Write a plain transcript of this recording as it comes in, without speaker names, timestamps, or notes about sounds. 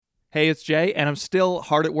Hey, it's Jay, and I'm still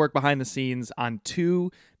hard at work behind the scenes on 2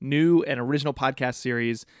 new and original podcast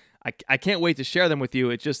series. I can't wait to share them with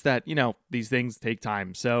you. It's just that, these things take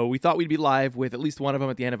time. So we thought we'd be live with at least one of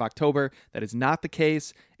them at the end of October. That is not the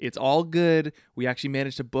case. It's all good. We actually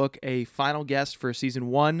managed to book a final guest for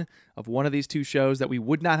season 1 of one of these 2 shows that we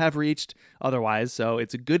would not have reached otherwise. So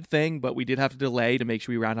it's a good thing, but we did have to delay to make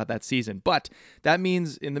sure we round out that season. But that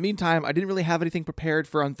means, in the meantime, I didn't really have anything prepared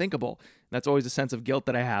for Unthinkable. That's always a sense of guilt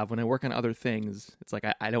that I have when I work on other things. It's like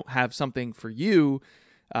I don't have something for you,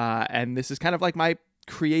 and this is kind of like my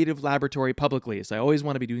creative laboratory publicly, so I always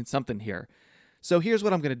want to be doing something here. So here's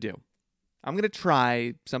what I'm going to do. I'm going to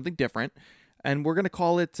try something different, and we're going to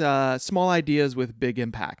call it Small Ideas with Big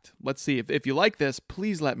Impact. Let's see. If you like this,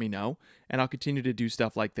 please let me know, and I'll continue to do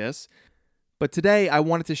stuff like this. But today, I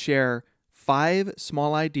wanted to share 5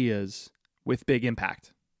 small ideas with big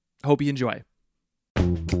impact. I hope you enjoy.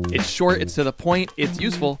 It's short, it's to the point, it's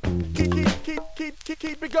useful.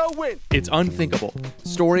 Keep it going. It's unthinkable.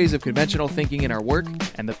 Stories of conventional thinking in our work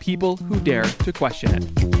and the people who dare to question it.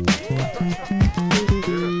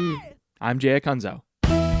 I'm Jay Acunzo.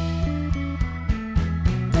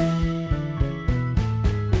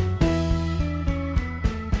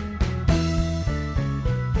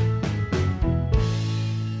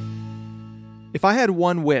 If I had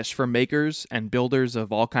one wish for makers and builders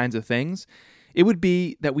of all kinds of things, it would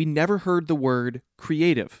be that we never heard the word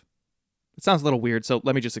creative. It sounds a little weird, so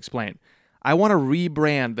let me just explain. I want to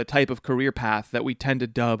rebrand the type of career path that we tend to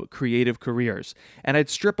dub creative careers, and I'd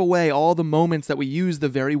strip away all the moments that we use the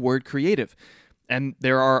very word creative. And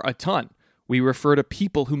there are a ton. We refer to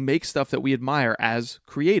people who make stuff that we admire as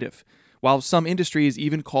creative, while some industries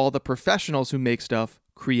even call the professionals who make stuff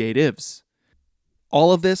creatives.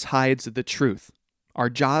 All of this hides the truth. Our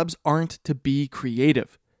jobs aren't to be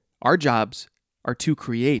creative. Our jobs are to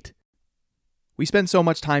create. We spend so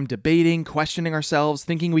much time debating, questioning ourselves,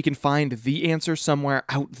 thinking we can find the answer somewhere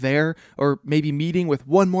out there, or maybe meeting with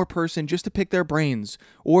one more person just to pick their brains.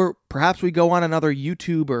 Or perhaps we go on another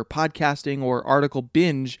YouTube or podcasting or article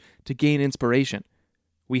binge to gain inspiration.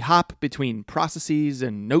 We hop between processes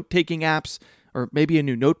and note-taking apps, or maybe a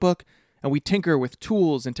new notebook, and we tinker with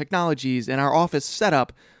tools and technologies in our office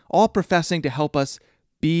setup, all professing to help us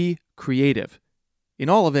be creative. In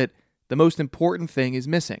all of it, the most important thing is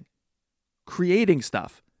missing. Creating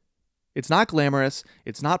stuff. It's not glamorous,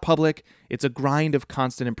 it's not public, it's a grind of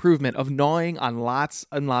constant improvement, of gnawing on lots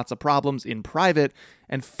and lots of problems in private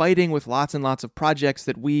and fighting with lots and lots of projects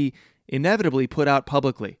that we inevitably put out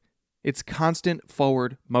publicly. It's constant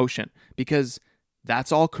forward motion, because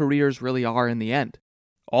that's all careers really are in the end.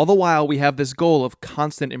 All the while, we have this goal of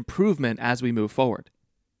constant improvement as we move forward.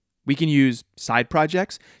 We can use side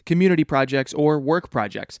projects, community projects, or work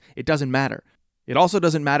projects. It doesn't matter. It also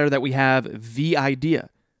doesn't matter that we have the idea.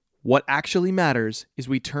 What actually matters is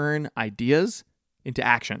we turn ideas into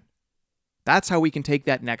action. That's how we can take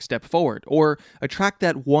that next step forward, or attract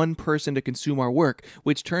that one person to consume our work,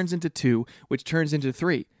 which turns into 2, which turns into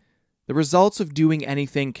 3. The results of doing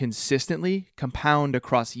anything consistently compound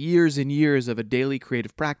across years and years of a daily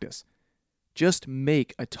creative practice. Just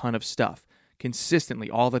make a ton of stuff, consistently,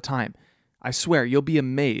 all the time. I swear, you'll be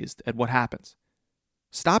amazed at what happens.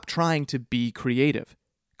 Stop trying to be creative.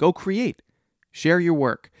 Go create. Share your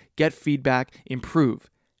work. Get feedback. Improve.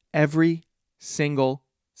 Every single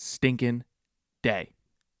stinking day.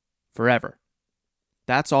 Forever.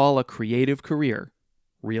 That's all a creative career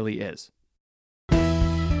really is.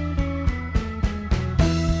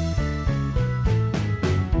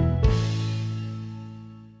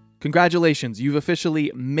 Congratulations, you've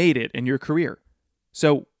officially made it in your career.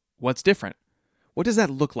 So, what's different? What does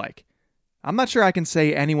that look like? I'm not sure I can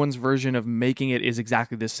say anyone's version of making it is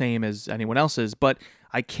exactly the same as anyone else's, but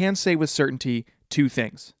I can say with certainty 2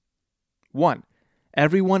 things. 1,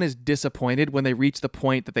 everyone is disappointed when they reach the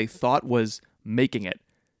point that they thought was making it.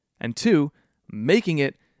 And 2, making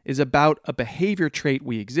it is about a behavior trait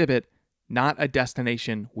we exhibit, not a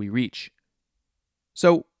destination we reach.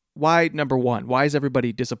 So, why number 1? Why is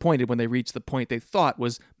everybody disappointed when they reach the point they thought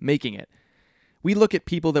was making it? We look at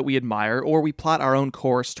people that we admire, or we plot our own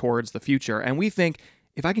course towards the future, and we think,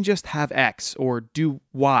 if I can just have X, or do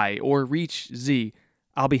Y, or reach Z,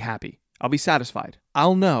 I'll be happy. I'll be satisfied.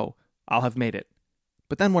 I'll know I'll have made it.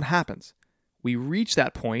 But then what happens? We reach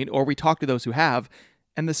that point, or we talk to those who have,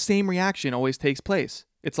 and the same reaction always takes place.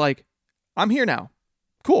 It's like, I'm here now.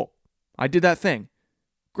 Cool. I did that thing.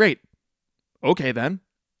 Great. Okay then.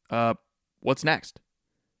 What's next?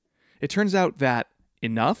 It turns out that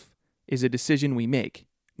enough is a decision we make,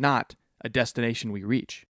 not a destination we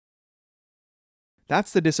reach.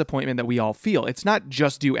 That's the disappointment that we all feel. It's not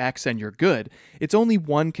just do X and you're good. It's only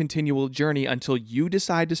one continual journey until you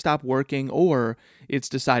decide to stop working or it's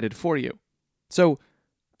decided for you. So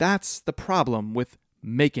that's the problem with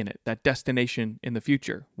making it, that destination in the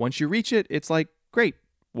future. Once you reach it, it's like, great,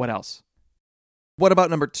 what else? What about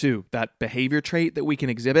number 2, that behavior trait that we can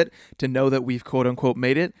exhibit to know that we've quote unquote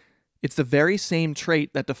made it? It's the very same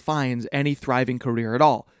trait that defines any thriving career at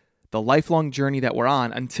all, the lifelong journey that we're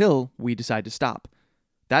on until we decide to stop.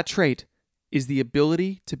 That trait is the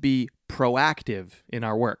ability to be proactive in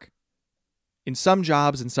our work. In some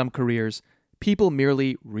jobs and some careers, people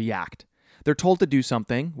merely react. They're told to do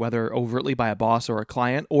something, whether overtly by a boss or a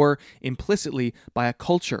client, or implicitly by a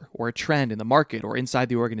culture or a trend in the market or inside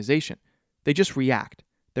the organization. They just react.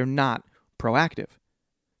 They're not proactive.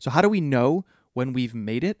 So how do we know when we've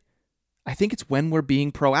made it? I think it's when we're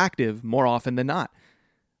being proactive more often than not.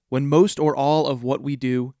 When most or all of what we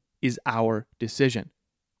do is our decision.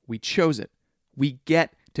 We chose it. We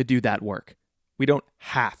get to do that work. We don't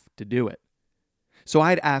have to do it. So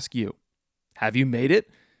I'd ask you, have you made it?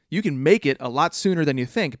 You can make it a lot sooner than you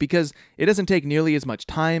think because it doesn't take nearly as much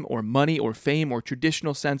time or money or fame or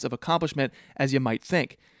traditional sense of accomplishment as you might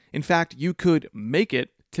think. In fact, you could make it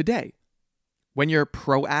today. When you're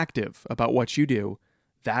proactive about what you do,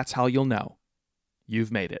 that's how you'll know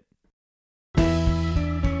you've made it.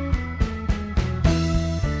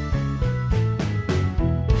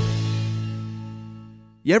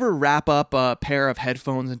 You ever wrap up a pair of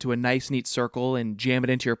headphones into a nice, neat circle and jam it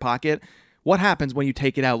into your pocket? What happens when you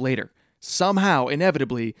take it out later? Somehow,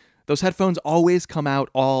 inevitably, those headphones always come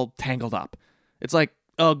out all tangled up. It's like,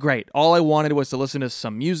 oh great, all I wanted was to listen to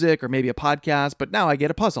some music or maybe a podcast, but now I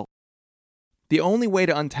get a puzzle. The only way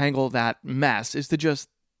to untangle that mess is to just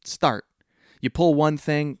start. You pull one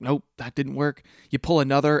thing, nope, that didn't work. You pull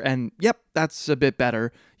another, and yep, that's a bit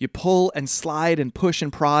better. You pull and slide and push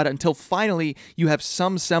and prod until finally you have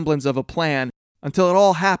some semblance of a plan, until it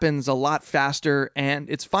all happens a lot faster and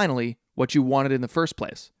it's finally what you wanted in the first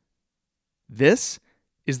place. This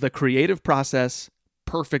is the creative process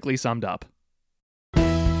perfectly summed up.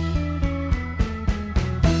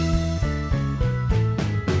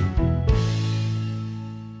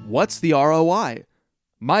 What's the ROI?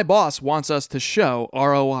 My boss wants us to show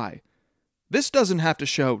ROI. This doesn't have to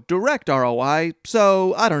show direct ROI,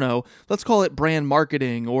 so I don't know, let's call it brand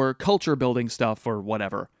marketing or culture building stuff or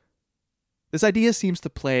whatever. This idea seems to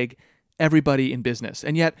plague everybody in business,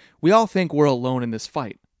 and yet we all think we're alone in this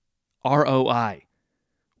fight. ROI.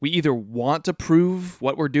 We either want to prove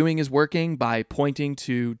what we're doing is working by pointing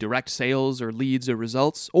to direct sales or leads or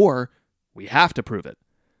results, or we have to prove it.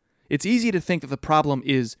 It's easy to think that the problem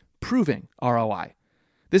is proving ROI.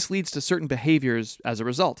 This leads to certain behaviors as a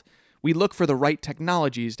result. We look for the right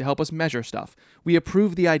technologies to help us measure stuff. We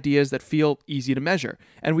approve the ideas that feel easy to measure,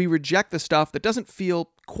 and we reject the stuff that doesn't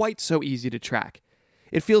feel quite so easy to track.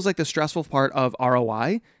 It feels like the stressful part of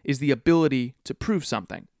ROI is the ability to prove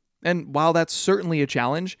something. And while that's certainly a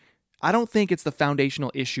challenge, I don't think it's the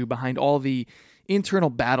foundational issue behind all the internal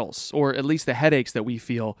battles, or at least the headaches that we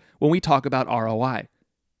feel when we talk about ROI.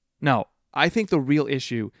 No, I think the real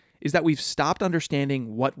issue is that we've stopped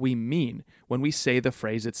understanding what we mean when we say the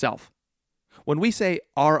phrase itself. When we say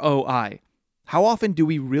ROI, how often do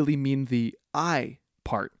we really mean the I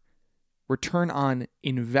part? Return on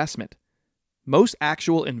investment. Most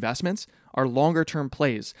actual investments are longer-term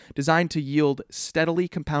plays designed to yield steadily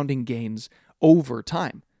compounding gains over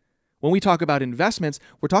time. When we talk about investments,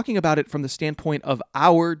 we're talking about it from the standpoint of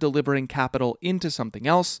our delivering capital into something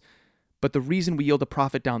else. But the reason we yield a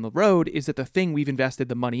profit down the road is that the thing we've invested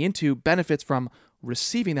the money into benefits from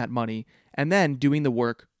receiving that money and then doing the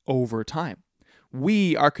work over time.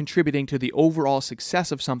 We are contributing to the overall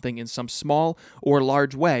success of something in some small or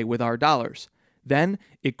large way with our dollars. Then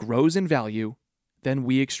it grows in value. Then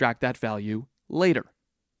we extract that value later.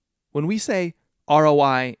 When we say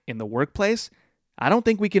ROI in the workplace, I don't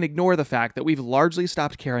think we can ignore the fact that we've largely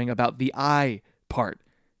stopped caring about the I part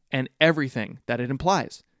and everything that it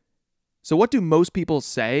implies. So what do most people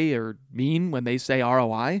say or mean when they say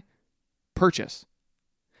ROI? Purchase.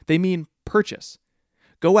 They mean purchase.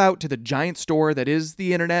 Go out to the giant store that is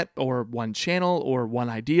the internet or one channel or one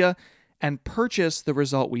idea and purchase the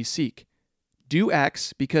result we seek. Do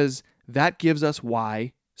X because that gives us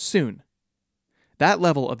Y soon. That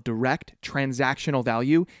level of direct transactional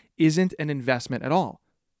value isn't an investment at all.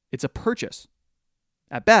 It's a purchase.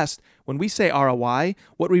 At best, when we say ROI,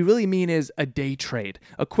 what we really mean is a day trade,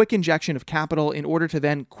 a quick injection of capital in order to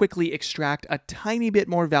then quickly extract a tiny bit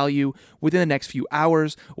more value within the next few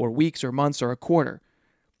hours or weeks or months or a quarter.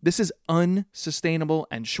 This is unsustainable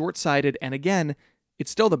and short-sighted, and again, it's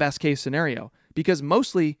still the best case scenario because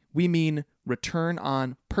mostly we mean return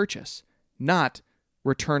on purchase, not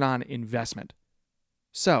return on investment.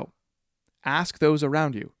 So, ask those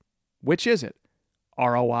around you, which is it?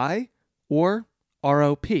 ROI or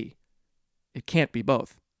ROP? It can't be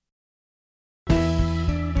both.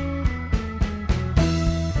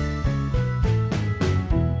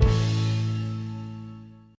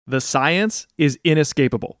 The science is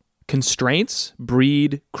inescapable. Constraints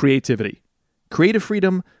breed creativity. Creative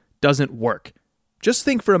freedom doesn't work. Just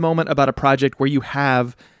think for a moment about a project where you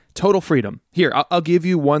have total freedom. Here, I'll give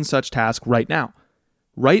you one such task right now.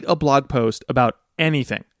 Write a blog post about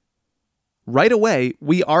anything. Right away,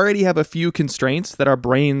 we already have a few constraints that our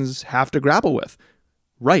brains have to grapple with.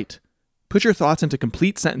 Write. Put your thoughts into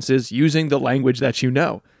complete sentences using the language that you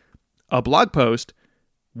know. A blog post,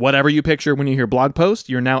 whatever you picture when you hear blog post,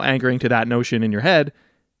 you're now anchoring to that notion in your head.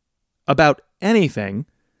 About anything,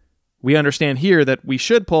 we understand here that we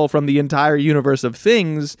should pull from the entire universe of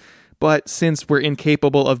things, but since we're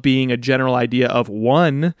incapable of being a general idea of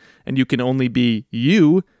one, and you can only be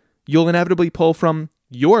you, you'll inevitably pull from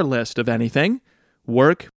your list of anything: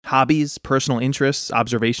 work, hobbies, personal interests,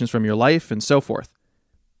 observations from your life, and so forth.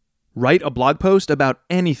 Write a blog post about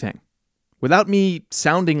anything. Without me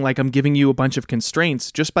sounding like I'm giving you a bunch of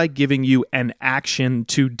constraints, just by giving you an action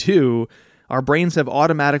to do, our brains have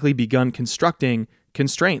automatically begun constructing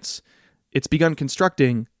constraints. It's begun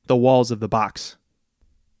constructing the walls of the box.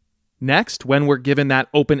 Next, when we're given that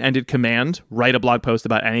open-ended command, write a blog post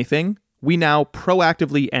about anything, we now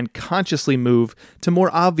proactively and consciously move to more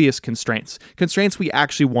obvious constraints we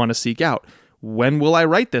actually want to seek out. When will I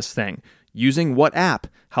write this thing? Using what app?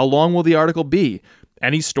 How long will the article be?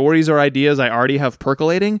 Any stories or ideas I already have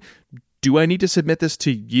percolating? Do I need to submit this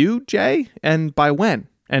to you, Jay? And by when?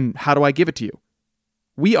 And how do I give it to you?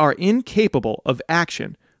 We are incapable of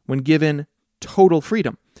action when given total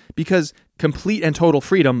freedom, because complete and total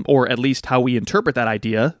freedom, or at least how we interpret that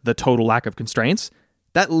idea, the total lack of constraints,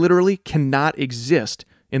 that literally cannot exist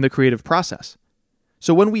in the creative process.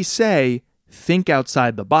 So when we say, think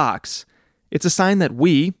outside the box, it's a sign that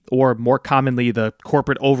we, or more commonly the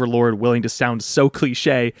corporate overlord willing to sound so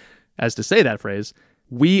cliche as to say that phrase,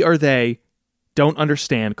 we or they don't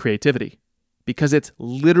understand creativity, because it's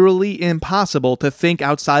literally impossible to think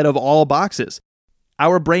outside of all boxes.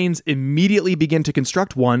 Our brains immediately begin to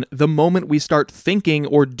construct one the moment we start thinking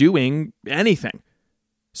or doing anything.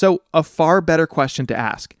 So, a far better question to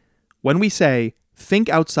ask: when we say, think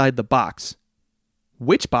outside the box,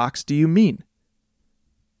 which box do you mean?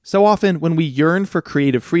 So often, when we yearn for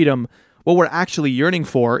creative freedom, what we're actually yearning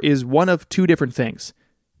for is one of two different things.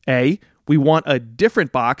 A, we want a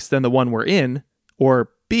different box than the one we're in, or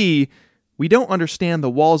B, we don't understand the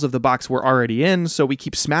walls of the box we're already in, so we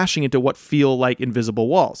keep smashing into what feel like invisible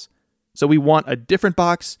walls. So we want a different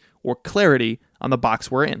box or clarity on the box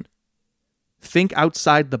we're in. Think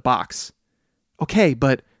outside the box. Okay,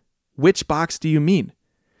 but which box do you mean?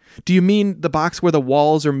 Do you mean the box where the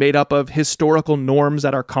walls are made up of historical norms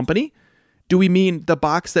at our company? Do we mean the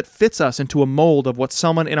box that fits us into a mold of what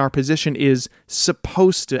someone in our position is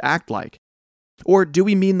supposed to act like? Or do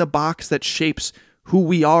we mean the box that shapes who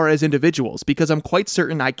we are as individuals? Because I'm quite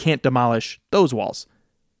certain I can't demolish those walls.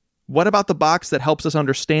 What about the box that helps us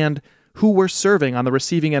understand who we're serving on the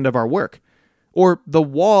receiving end of our work? Or the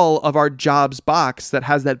wall of our jobs box that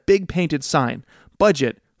has that big painted sign,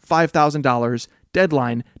 budget $5,000,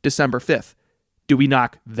 deadline December 5th. Do we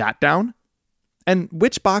knock that down? And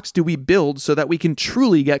which box do we build so that we can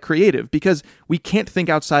truly get creative? Because we can't think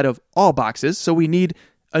outside of all boxes, so we need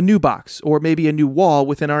a new box or maybe a new wall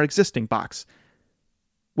within our existing box.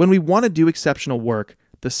 When we want to do exceptional work,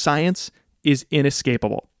 the science is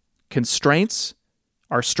inescapable. Constraints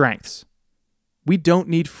are strengths. We don't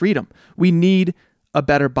need freedom. We need a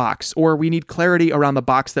better box, or we need clarity around the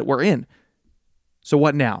box that we're in. So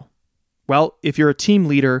what now? Well, if you're a team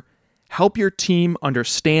leader, help your team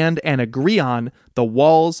understand and agree on the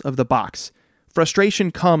walls of the box.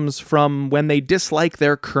 Frustration comes from when they dislike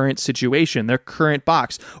their current situation, their current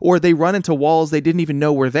box, or they run into walls they didn't even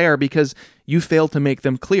know were there because you failed to make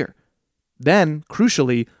them clear. Then,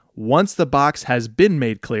 crucially, once the box has been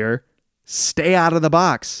made clear, stay out of the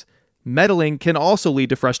box. Meddling can also lead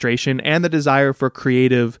to frustration and the desire for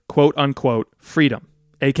creative, quote-unquote, freedom,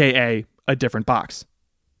 aka a different box.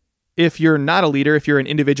 If you're not a leader, if you're an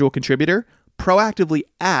individual contributor, proactively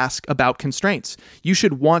ask about constraints. You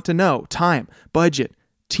should want to know time, budget,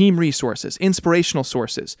 team resources, inspirational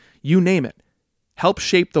sources, you name it. Help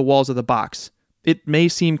shape the walls of the box. It may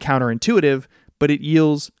seem counterintuitive, but it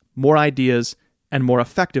yields more ideas and more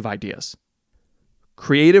effective ideas.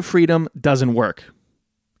 Creative freedom doesn't work.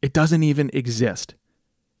 It doesn't even exist.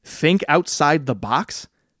 think outside the box,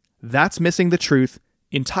 that's missing the truth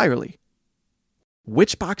entirely.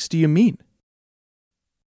 Which box do you mean?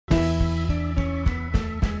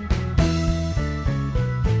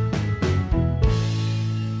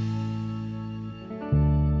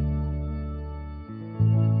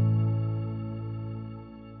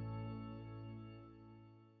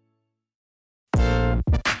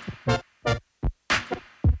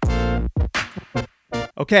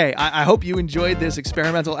 Okay, I hope you enjoyed this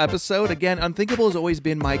experimental episode. Again, Unthinkable has always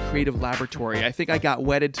been my creative laboratory. I think I got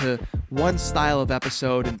wedded to one style of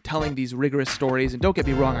episode and telling these rigorous stories, and don't get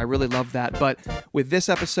me wrong, I really love that, but with this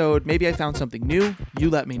episode, maybe I found something new. You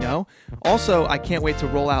let me know. Also, I can't wait to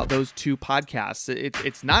roll out those 2 podcasts.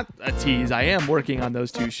 It's not a tease. I am working on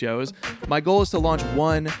those 2 shows. My goal is to launch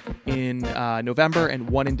one in November and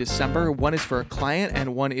one in December. One is for a client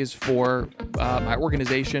and one is for my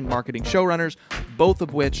organization, Marketing Showrunners, both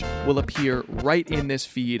of which will appear right in this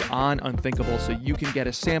feed on Unthinkable, so you can get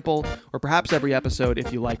a sample or perhaps every episode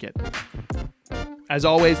if you like it. As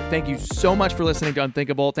always, thank you so much for listening to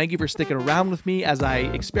Unthinkable. Thank you for sticking around with me as I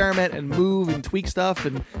experiment and move and tweak stuff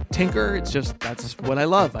and tinker. That's what I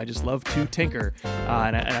love. I just love to tinker.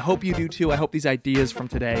 And I hope you do too. I hope these ideas from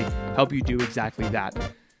today help you do exactly that.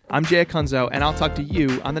 I'm Jay Acunzo, and I'll talk to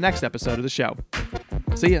you on the next episode of the show.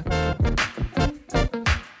 See ya.